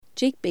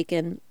Jake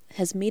Bacon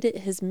has made it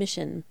his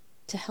mission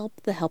to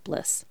help the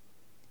helpless.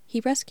 He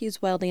rescues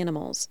wild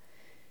animals.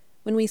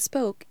 When we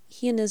spoke,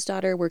 he and his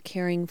daughter were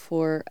caring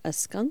for a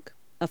skunk,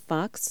 a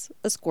fox,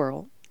 a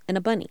squirrel, and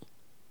a bunny.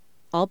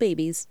 All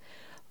babies,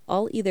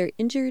 all either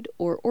injured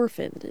or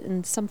orphaned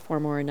in some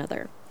form or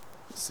another.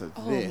 So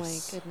Oh my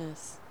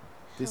goodness.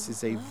 This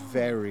is a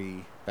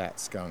very fat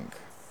skunk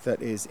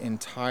that is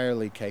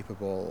entirely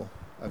capable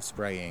of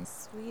spraying.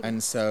 Sweet.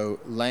 And so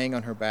laying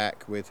on her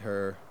back with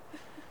her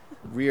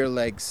rear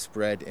legs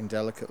spread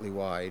indelicately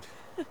wide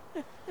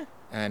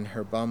and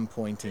her bum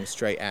pointing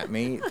straight at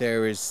me,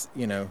 there is,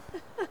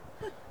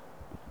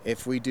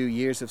 if we do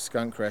years of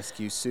skunk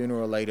rescue, sooner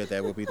or later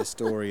there will be the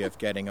story of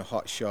getting a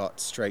hot shot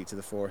straight to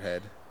the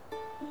forehead.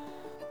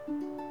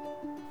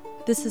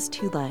 This is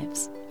Two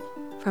Lives.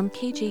 From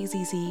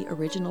KJZZ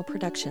Original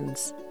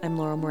Productions, I'm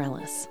Laura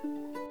Morales.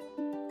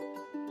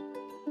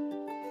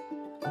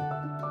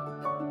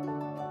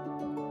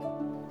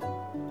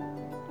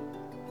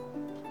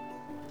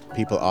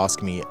 People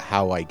ask me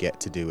how I get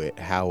to do it,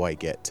 how I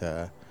get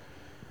to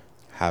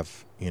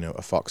have,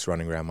 a fox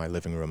running around my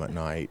living room at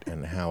night,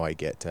 and how I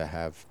get to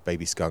have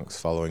baby skunks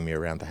following me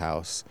around the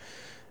house.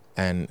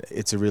 And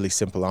it's a really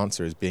simple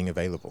answer, is being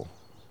available.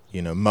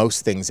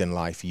 Most things in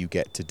life you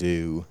get to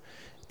do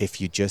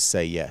if you just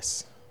say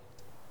yes.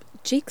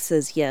 Jake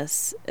says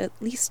yes at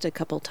least a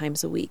couple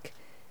times a week.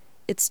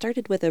 It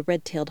started with a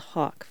red-tailed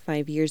hawk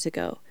 5 years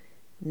ago.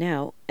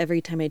 Now, every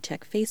time I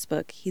check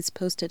Facebook, he's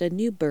posted a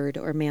new bird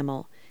or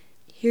mammal.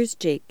 Here's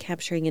Jake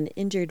capturing an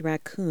injured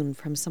raccoon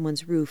from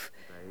someone's roof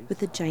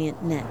with a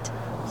giant net.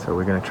 So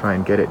we're going to try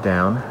and get it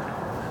down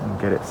and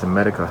get it some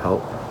medical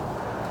help.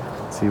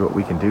 See what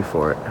we can do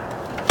for it.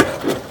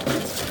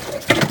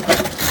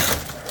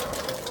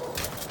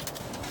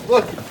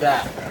 Look at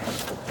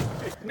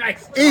that.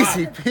 Nice.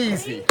 Easy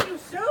peasy. Thank you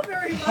so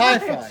very much. High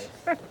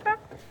five.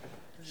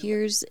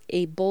 Here's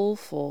a bowl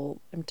full,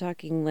 I'm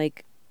talking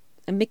like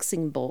a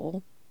mixing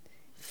bowl,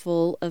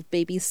 full of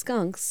baby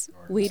skunks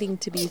waiting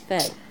to be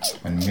fed.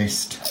 And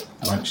missed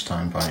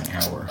lunchtime by an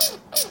hour.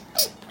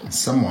 And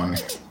someone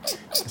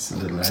is a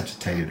little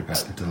agitated about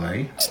the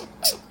delay.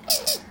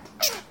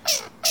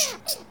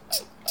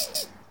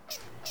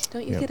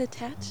 Don't you get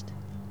attached?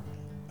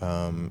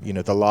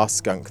 The last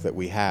skunk that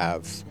we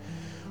have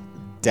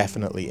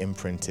definitely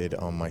imprinted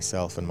on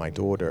myself and my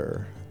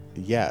daughter.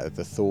 Yeah,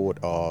 the thought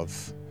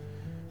of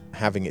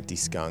having it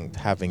deskunked,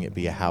 having it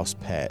be a house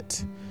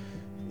pet,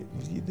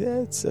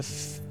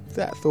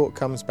 that thought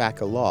comes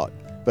back a lot,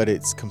 but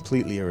it's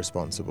completely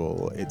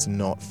irresponsible. It's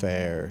not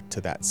fair to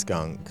that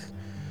skunk,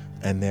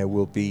 and there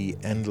will be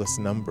endless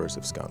numbers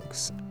of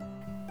skunks.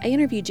 I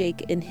interviewed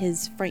Jake in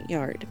his front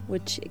yard,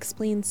 which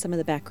explains some of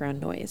the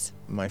background noise.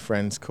 My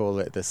friends call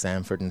it the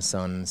Sanford and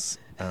Sons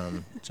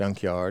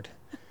junkyard.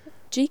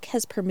 Jake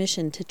has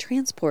permission to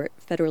transport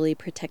federally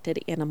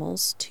protected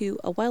animals to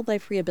a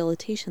wildlife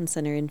rehabilitation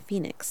center in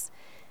Phoenix,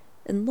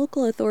 and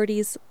local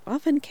authorities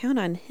often count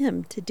on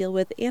him to deal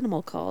with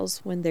animal calls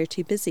when they're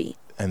too busy.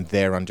 And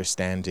their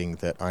understanding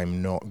that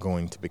I'm not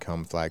going to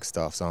become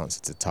Flagstaff's answer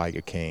to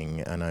Tiger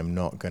King, and I'm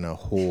not going to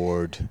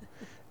hoard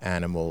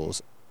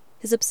animals.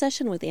 His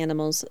obsession with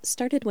animals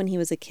started when he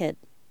was a kid.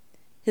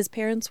 His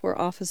parents were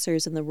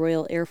officers in the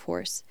Royal Air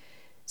Force,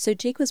 so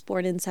Jake was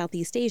born in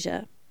Southeast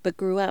Asia, but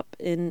grew up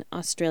in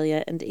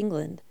Australia and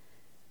England.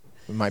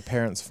 My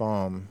parents'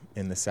 farm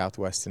in the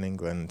southwestern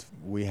England,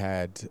 we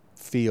had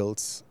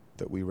fields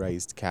that we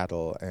raised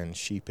cattle and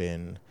sheep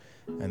in,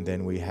 and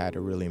then we had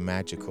a really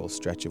magical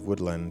stretch of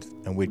woodland,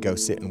 and we'd go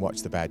sit and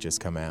watch the badgers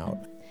come out.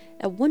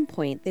 At one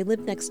point, they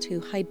lived next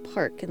to Hyde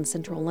Park in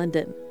central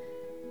London.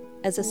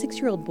 As a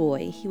 6-year-old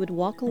boy, he would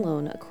walk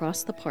alone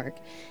across the park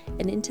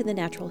and into the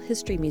Natural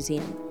History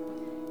Museum,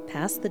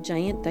 past the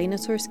giant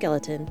dinosaur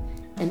skeleton,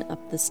 and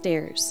up the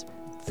stairs.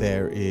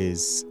 There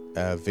is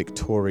a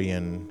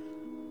Victorian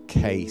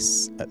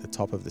case at the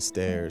top of the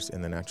stairs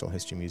in the Natural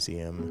History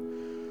Museum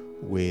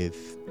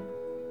with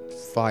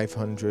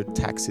 500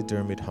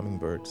 taxidermied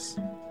hummingbirds.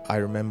 I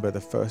remember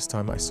the first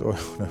time I saw it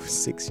when I was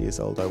 6 years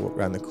old. I walked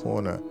around the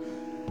corner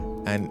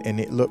and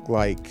it looked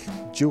like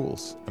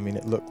jewels. I mean,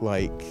 it looked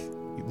like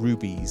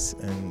rubies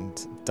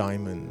and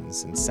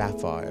diamonds and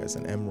sapphires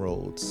and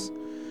emeralds.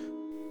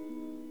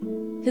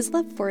 His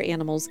love for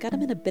animals got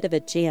him in a bit of a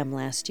jam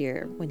last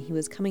year when he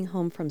was coming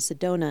home from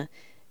Sedona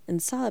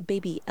and saw a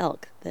baby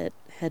elk that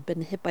had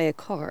been hit by a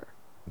car.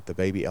 The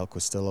baby elk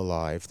was still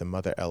alive. The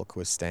mother elk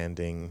was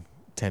standing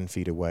 10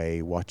 feet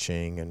away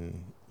watching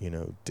and,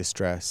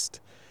 distressed.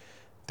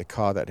 The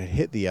car that had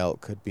hit the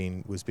elk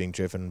was being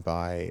driven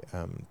by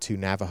 2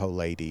 Navajo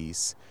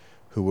ladies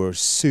who were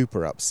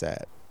super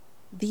upset.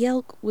 The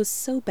elk was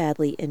so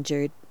badly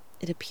injured,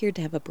 it appeared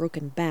to have a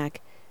broken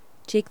back.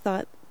 Jake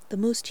thought the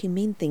most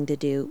humane thing to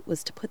do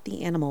was to put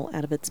the animal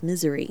out of its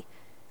misery.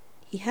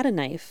 He had a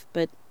knife,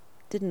 but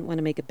didn't want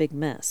to make a big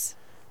mess.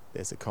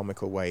 There's a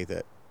comical way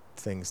that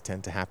things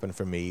tend to happen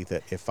for me,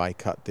 that if I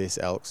cut this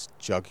elk's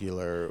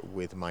jugular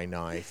with my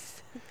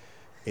knife,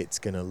 it's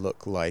going to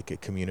look like a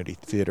community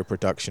theatre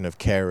production of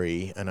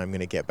Carrie, and I'm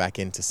going to get back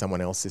into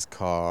someone else's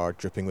car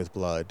dripping with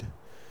blood.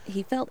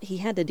 He felt he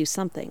had to do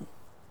something.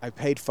 I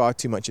paid far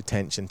too much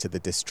attention to the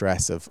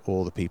distress of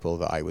all the people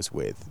that I was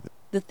with.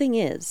 The thing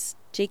is,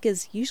 Jake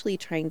is usually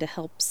trying to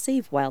help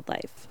save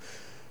wildlife.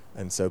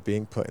 And so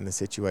being put in the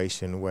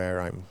situation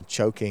where I'm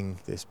choking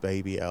this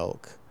baby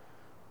elk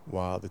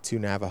while the two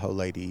Navajo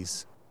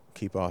ladies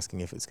keep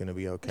asking if it's going to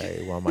be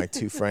okay, while my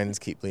two friends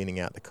keep leaning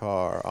out the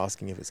car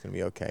asking if it's going to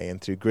be okay,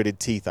 and through gritted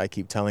teeth I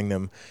keep telling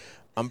them,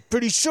 I'm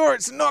pretty sure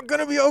it's not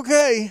going to be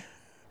okay.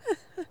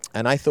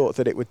 And I thought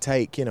that it would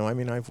take,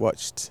 I've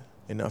watched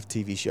enough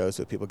TV shows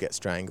where people get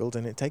strangled,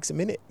 and it takes a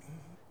minute.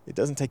 It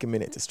doesn't take a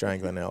minute to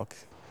strangle an elk.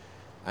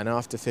 And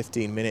after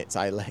 15 minutes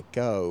I let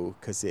go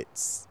because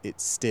it's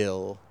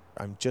still,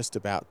 I'm just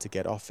about to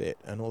get off it,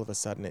 and all of a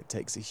sudden it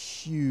takes a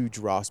huge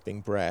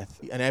rasping breath,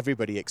 and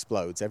everybody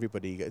explodes.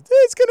 Everybody goes,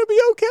 it's going to be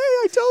okay.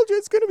 I told you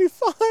it's going to be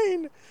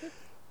fine.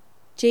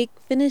 Jake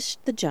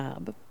finished the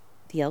job.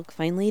 The elk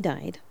finally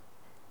died.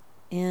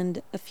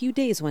 And a few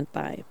days went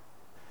by.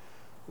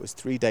 It was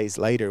 3 days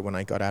later when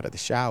I got out of the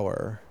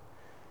shower,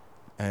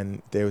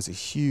 and there was a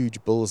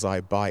huge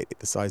bullseye bite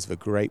the size of a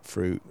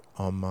grapefruit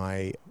on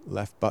my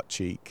left butt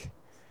cheek.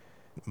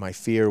 My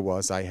fear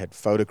was I had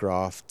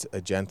photographed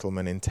a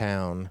gentleman in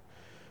town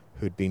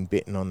who'd been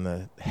bitten on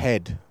the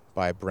head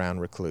by a brown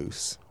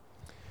recluse.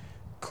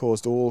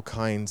 Caused all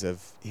kinds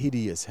of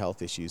hideous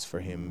health issues for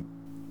him.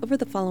 Over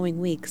the following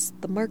weeks,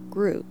 the mark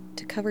grew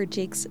to cover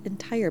Jake's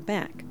entire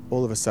back.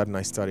 All of a sudden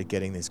I started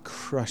getting this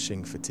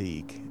crushing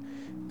fatigue.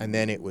 And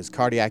then it was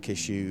cardiac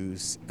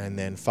issues, and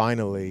then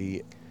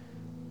finally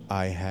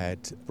I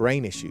had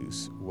brain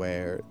issues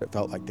where it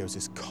felt like there was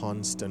this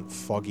constant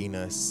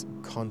fogginess,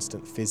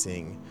 constant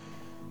fizzing.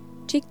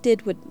 Jake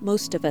did what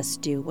most of us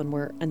do when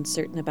we're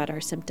uncertain about our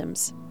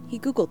symptoms. He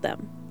Googled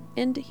them,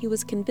 and he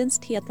was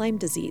convinced he had Lyme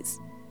disease.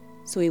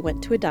 So he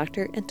went to a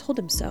doctor and told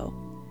him so.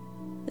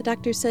 The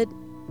doctor said,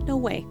 no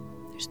way,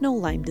 there's no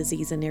Lyme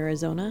disease in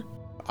Arizona.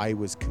 I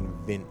was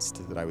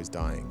convinced that I was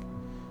dying.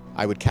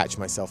 I would catch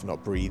myself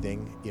not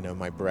breathing.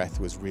 My breath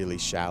was really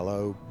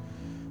shallow.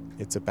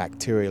 It's a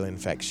bacterial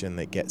infection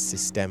that gets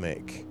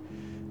systemic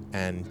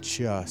and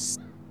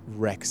just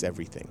wrecks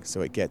everything.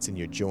 So it gets in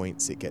your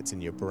joints, it gets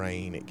in your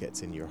brain, it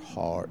gets in your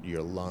heart,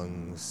 your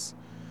lungs.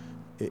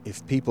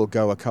 If people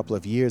go a couple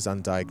of years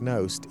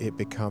undiagnosed, it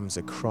becomes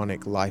a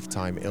chronic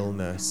lifetime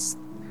illness.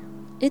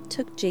 It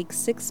took Jake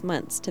 6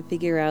 months to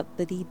figure out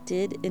that he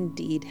did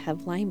indeed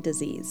have Lyme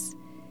disease.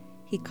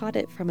 He caught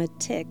it from a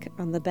tick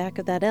on the back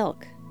of that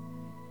elk.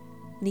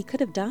 And he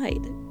could have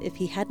died if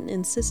he hadn't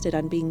insisted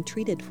on being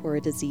treated for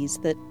a disease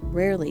that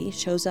rarely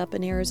shows up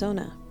in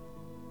Arizona.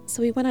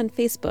 So he went on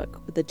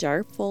Facebook with a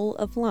jar full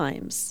of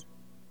limes,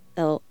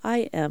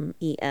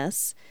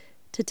 Limes,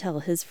 to tell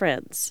his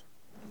friends.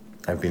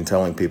 I've been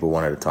telling people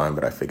one at a time,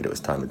 but I figured it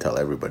was time to tell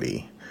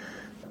everybody.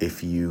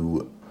 If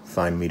you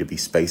find me to be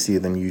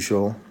spacier than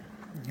usual,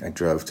 I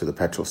drove to the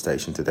petrol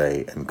station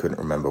today and couldn't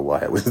remember why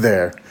I was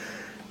there,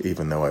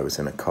 even though I was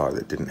in a car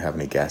that didn't have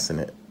any gas in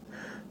it.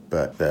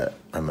 But that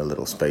I'm a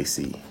little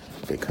spacey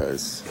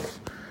because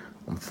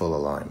I'm full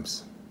of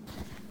limes.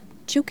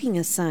 Joking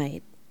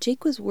aside,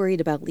 Jake was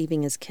worried about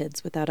leaving his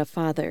kids without a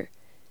father.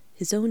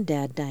 His own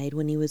dad died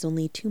when he was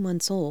only 2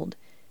 months old.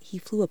 He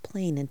flew a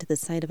plane into the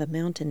side of a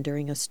mountain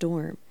during a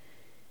storm.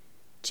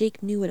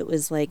 Jake knew what it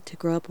was like to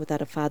grow up without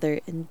a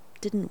father and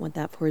didn't want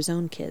that for his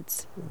own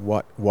kids.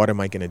 What am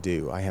I going to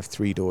do? I have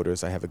 3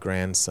 daughters. I have a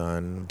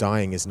grandson.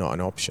 Dying is not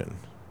an option.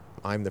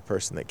 I'm the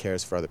person that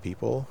cares for other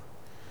people.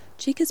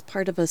 Jake is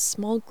part of a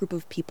small group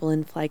of people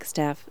in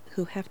Flagstaff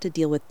who have to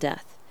deal with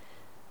death,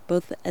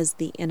 both as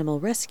the animal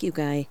rescue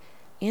guy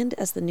and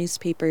as the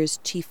newspaper's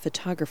chief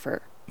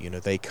photographer.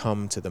 They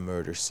come to the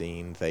murder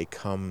scene, they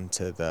come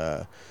to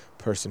the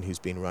person who's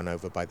been run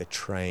over by the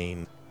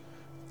train,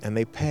 and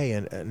they pay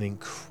an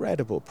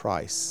incredible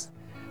price.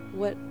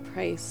 What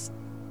price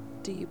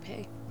do you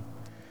pay?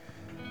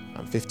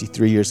 I'm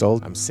 53 years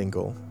old, I'm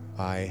single.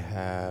 I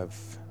have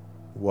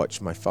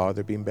watched my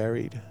father being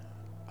buried.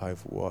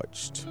 I've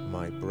watched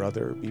my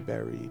brother be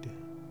buried.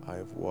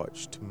 I've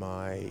watched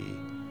my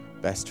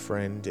best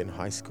friend in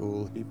high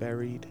school be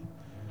buried.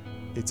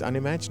 It's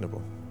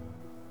unimaginable.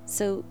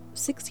 So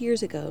 6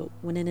 years ago,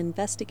 when an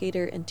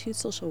investigator and 2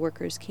 social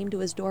workers came to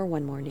his door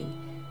one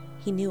morning,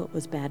 he knew it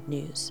was bad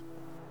news.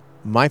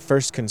 My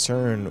first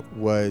concern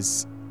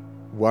was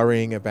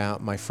worrying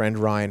about my friend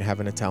Ryan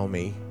having to tell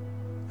me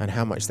and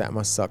how much that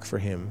must suck for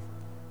him.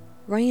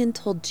 Ryan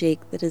told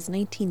Jake that his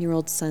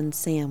 19-year-old son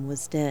Sam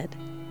was dead.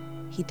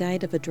 He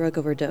died of a drug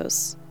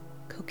overdose,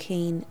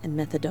 cocaine and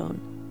methadone.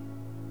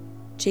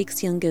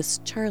 Jake's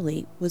youngest,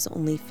 Charlie, was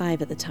only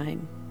 5 at the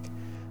time.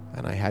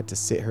 And I had to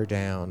sit her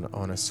down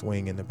on a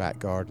swing in the back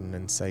garden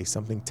and say,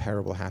 something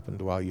terrible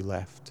happened while you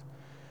left.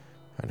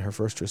 And her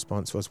first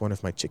response was, one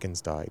of my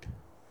chickens died.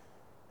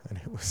 And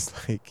it was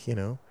like,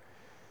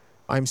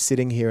 I'm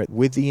sitting here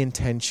with the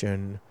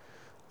intention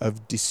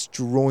of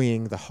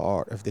destroying the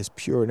heart of this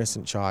pure,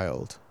 innocent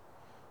child.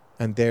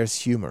 And there's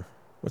humor.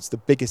 What's the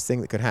biggest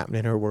thing that could happen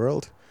in her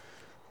world?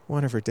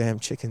 one of her damn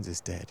chickens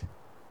is dead.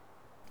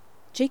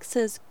 Jake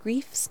says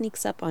grief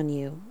sneaks up on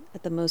you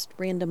at the most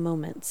random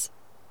moments.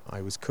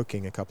 I was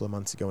cooking a couple of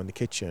months ago in the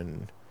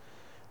kitchen.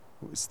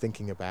 I was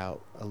thinking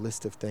about a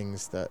list of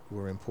things that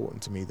were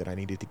important to me that I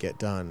needed to get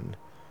done.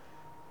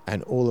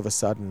 And all of a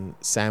sudden,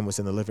 Sam was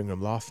in the living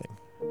room laughing.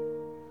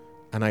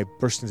 And I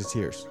burst into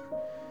tears.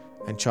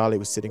 And Charlie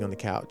was sitting on the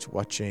couch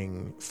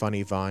watching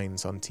funny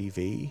vines on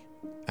TV.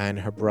 And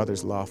her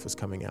brother's laugh was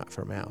coming out of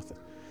her mouth.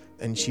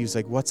 And she was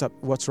like, "What's up?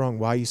 What's wrong?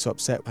 Why are you so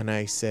upset?" And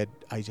I said,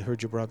 "I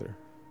heard your brother."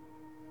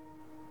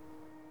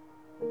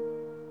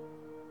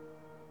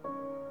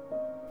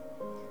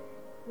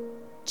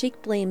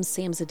 Jake blames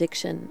Sam's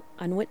addiction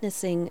on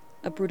witnessing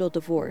a brutal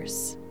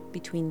divorce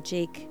between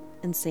Jake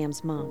and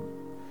Sam's mom.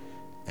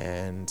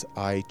 And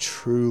I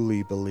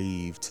truly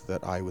believed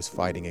that I was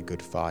fighting a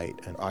good fight,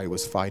 and I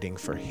was fighting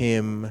for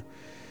him,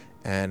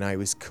 and I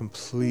was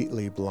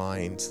completely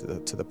blind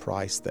to the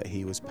price that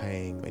he was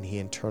paying, and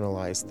he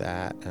internalized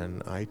that.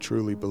 And I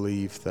truly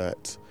believe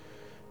that,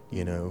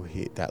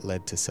 that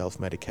led to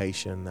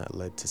self-medication, that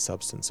led to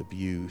substance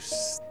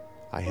abuse.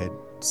 I had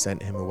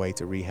sent him away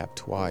to rehab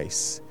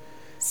twice.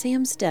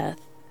 Sam's death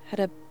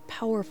had a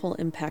powerful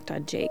impact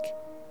on Jake.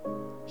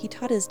 He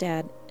taught his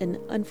dad an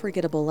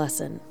unforgettable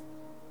lesson.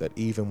 That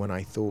even when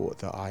I thought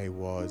that I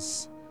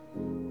was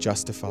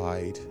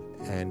justified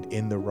and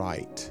in the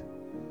right,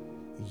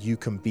 you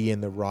can be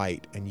in the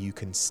right and you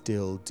can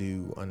still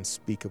do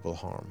unspeakable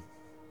harm.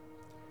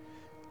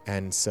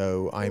 And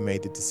so I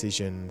made the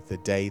decision the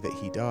day that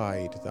he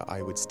died that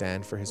I would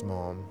stand for his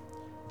mom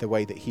the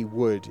way that he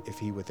would if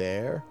he were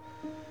there,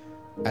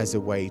 as a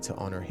way to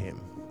honor him.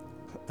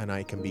 And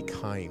I can be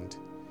kind,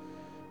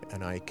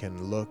 and I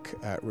can look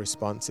at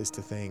responses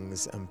to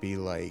things and be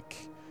like,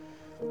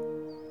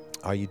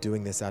 are you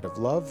doing this out of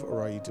love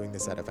or are you doing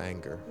this out of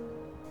anger?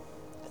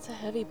 It's a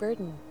heavy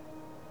burden.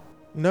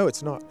 No,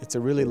 it's not. It's a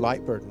really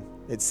light burden.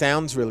 It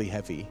sounds really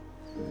heavy,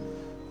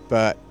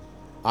 but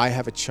I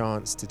have a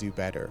chance to do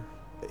better.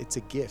 It's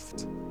a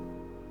gift.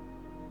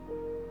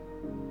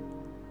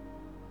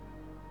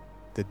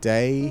 The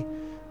day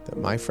that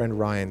my friend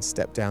Ryan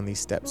stepped down these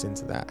steps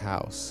into that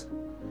house,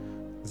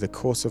 the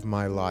course of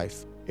my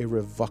life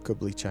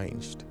irrevocably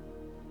changed.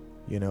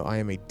 I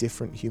am a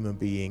different human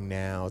being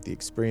now. The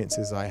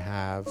experiences I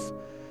have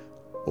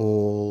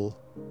all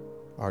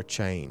are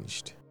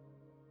changed.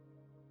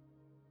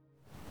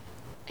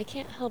 I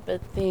can't help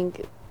but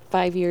think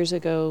 5 years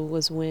ago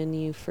was when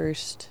you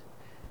first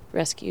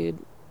rescued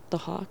the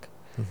hawk.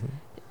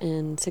 Mm-hmm.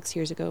 And 6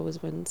 years ago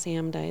was when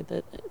Sam died,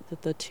 that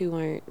the two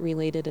aren't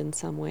related in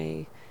some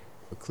way.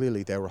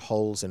 Clearly there were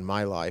holes in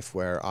my life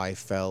where I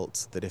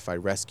felt that if I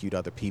rescued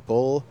other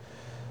people,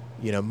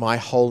 my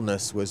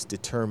wholeness was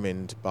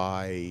determined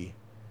by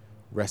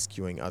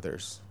rescuing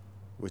others,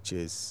 which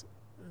is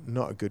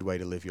not a good way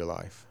to live your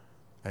life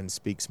and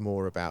speaks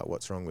more about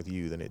what's wrong with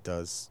you than it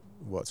does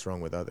what's wrong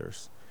with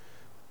others.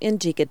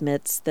 And Jake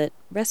admits that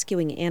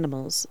rescuing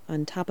animals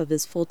on top of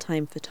his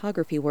full-time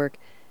photography work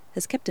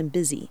has kept him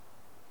busy.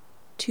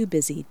 Too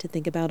busy to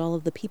think about all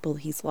of the people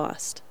he's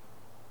lost.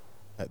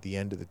 At the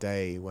end of the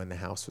day, when the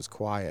house was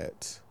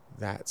quiet,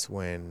 that's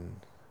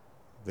when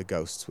the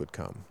ghosts would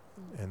come.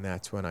 And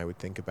that's when I would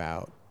think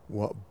about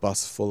what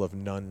bus full of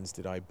nuns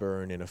did I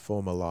burn in a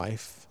former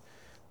life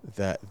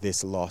that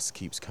this loss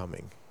keeps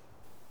coming.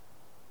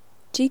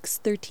 Jake's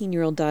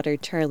 13-year-old daughter,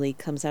 Charlie,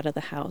 comes out of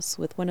the house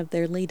with one of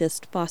their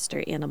latest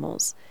foster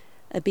animals,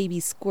 a baby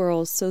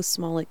squirrel so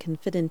small it can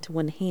fit into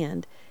one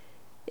hand.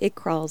 It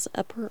crawls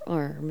up her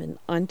arm and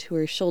onto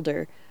her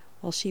shoulder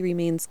while she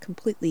remains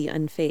completely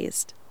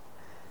unfazed.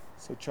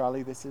 So,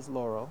 Charlie, this is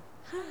Laurel.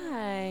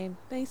 Hi,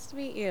 nice to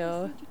meet you.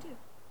 Nice to meet you too.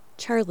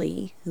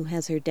 Charlie, who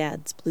has her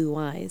dad's blue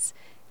eyes,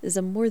 is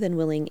a more than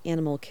willing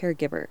animal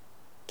caregiver,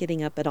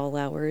 getting up at all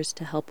hours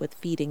to help with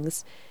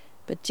feedings,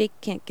 but Jake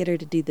can't get her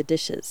to do the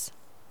dishes.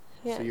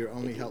 Yeah. So you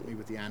only help me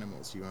with the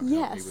animals, you won't yes,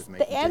 help me with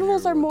making the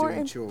animals dinner are or more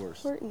doing chores.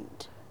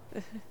 important.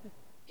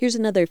 Here's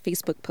another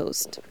Facebook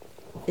post.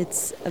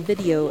 It's a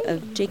video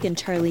of Jake and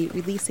Charlie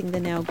releasing the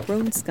now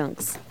grown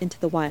skunks into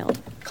the wild.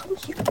 Come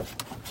here.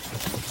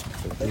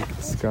 The big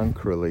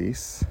skunk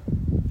release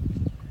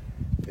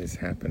is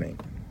happening.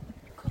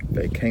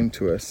 They came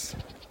to us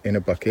in a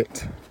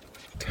bucket,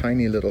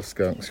 tiny little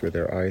skunks with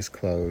their eyes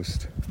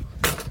closed,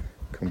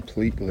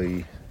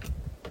 completely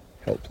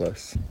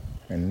helpless.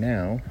 And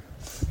now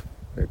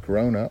they're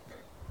grown up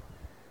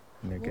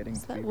and they're getting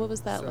to be... What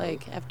was that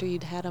like after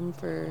you'd had them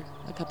for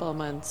a couple of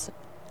months?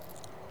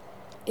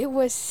 It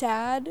was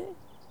sad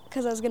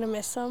because I was going to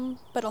miss them,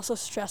 but also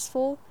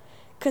stressful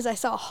because I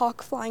saw a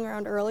hawk flying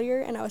around earlier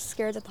and I was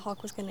scared that the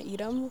hawk was going to eat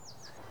them.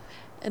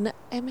 And I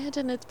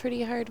imagine it's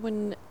pretty hard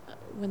when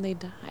they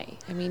die.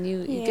 I mean,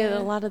 you get a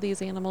lot of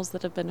these animals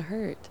that have been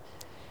hurt.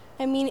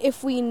 I mean,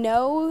 if we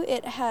know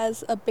it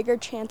has a bigger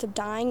chance of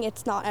dying,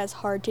 it's not as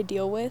hard to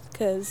deal with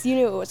because you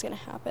knew it was going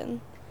to happen.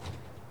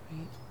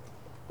 Right.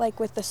 Like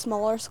with the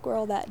smaller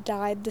squirrel that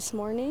died this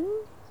morning,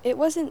 it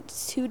wasn't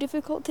too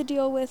difficult to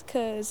deal with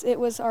because it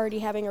was already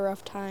having a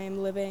rough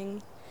time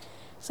living.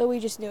 So we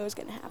just knew it was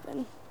going to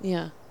happen.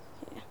 Yeah.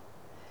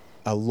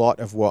 a lot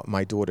of what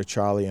my daughter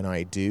Charlie and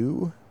I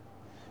do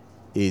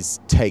is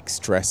take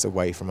stress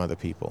away from other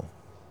people.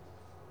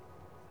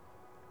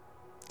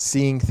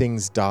 Seeing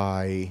things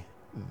die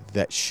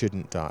that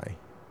shouldn't die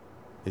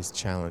is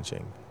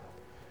challenging.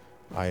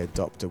 I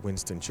adopt a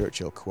Winston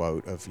Churchill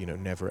quote of,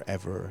 never,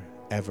 ever,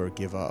 ever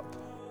give up.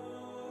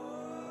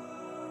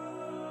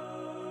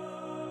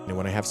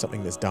 When I have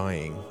something that's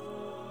dying,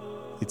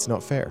 it's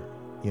not fair.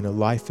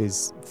 Life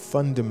is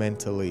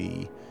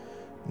fundamentally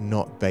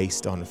not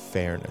based on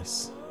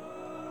fairness.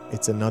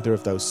 It's another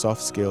of those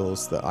soft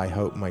skills that I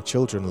hope my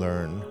children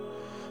learn,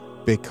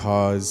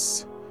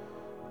 because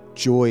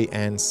joy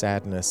and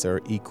sadness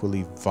are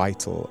equally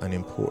vital and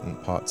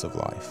important parts of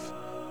life.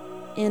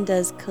 And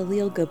as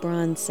Khalil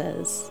Gibran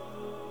says,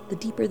 the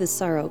deeper the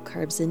sorrow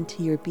carves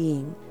into your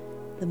being,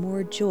 the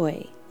more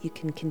joy you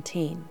can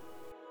contain.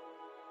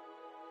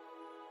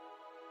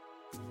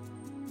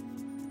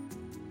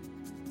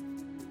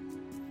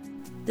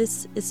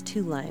 This is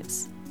Two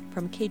Lives.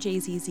 From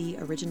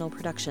KJZZ Original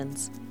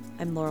Productions,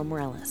 I'm Laurel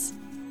Morales.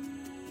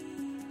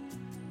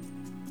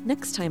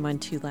 Next time on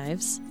Two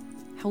Lives,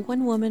 how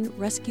one woman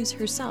rescues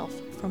herself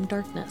from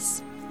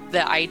darkness.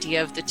 The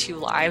idea of the two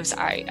lives,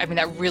 I mean,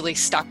 that really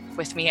stuck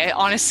with me. I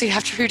honestly,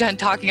 after we were done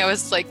talking, I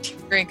was like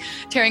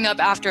tearing up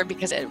after,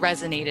 because it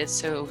resonated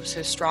so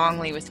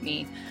strongly with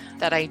me.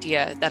 That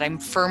idea that I'm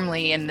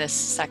firmly in this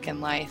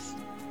second life.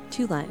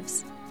 Two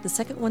lives. The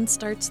second one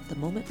starts the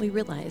moment we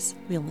realize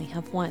we only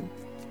have one.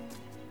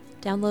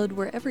 Download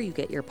wherever you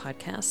get your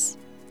podcasts.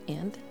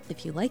 And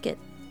if you like it,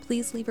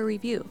 please leave a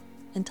review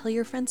and tell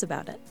your friends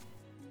about it.